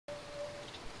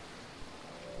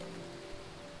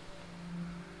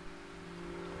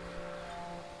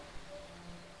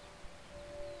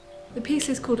The piece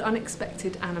is called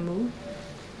Unexpected Animal,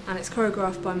 and it's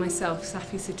choreographed by myself,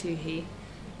 Saffy Setohy,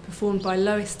 performed by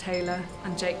Lois Taylor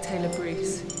and Jake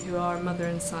Taylor-Bruce, who are a mother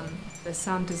and son. There's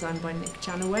sound designed by Nick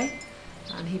Janaway,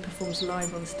 and he performs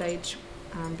live on stage,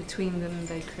 and between them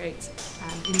they create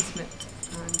an intimate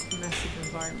and immersive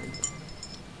environment.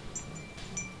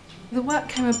 The work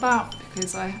came about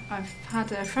because I've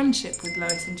had a friendship with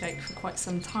Lois and Jake for quite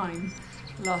some time,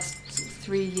 the last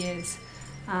 3 years,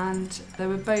 and they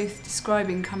were both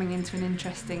describing coming into an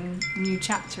interesting new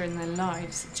chapter in their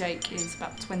lives. Jake is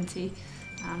about 20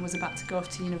 and was about to go off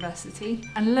to university,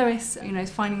 and Lois, is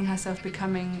finding herself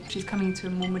she's coming into a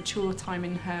more mature time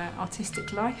in her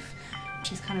artistic life.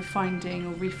 She's kind of finding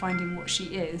or refinding what she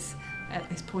is at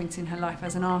this point in her life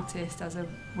as an artist, as a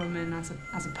woman, as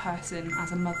a person,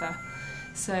 as a mother.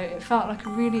 So it felt like a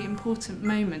really important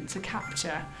moment to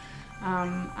capture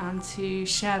and to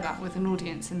share that with an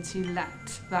audience, and to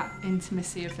let that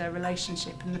intimacy of their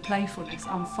relationship and the playfulness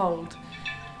unfold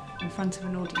in front of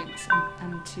an audience,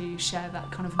 and to share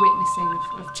that kind of witnessing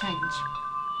of change.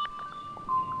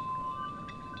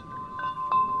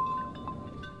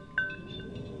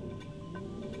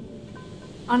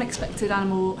 Unexpected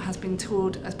Animal has been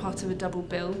toured as part of a double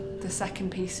bill, the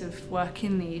second piece of work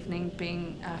in the evening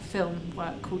being a film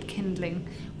work called Kindling,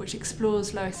 which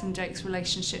explores Lois and Jake's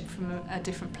relationship from a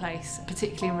different place,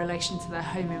 particularly in relation to their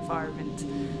home environment,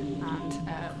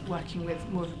 and working with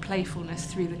more of a playfulness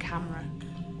through the camera.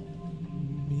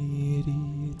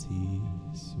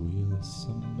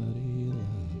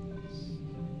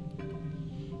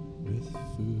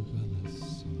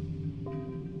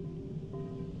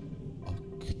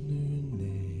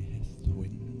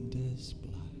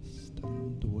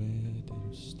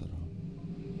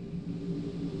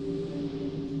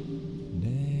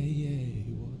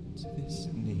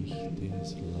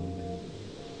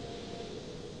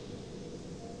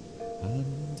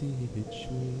 And each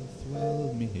with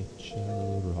well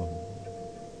Mitchell wrong.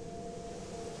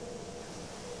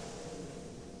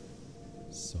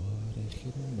 Sorry,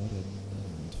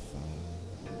 and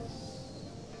fast.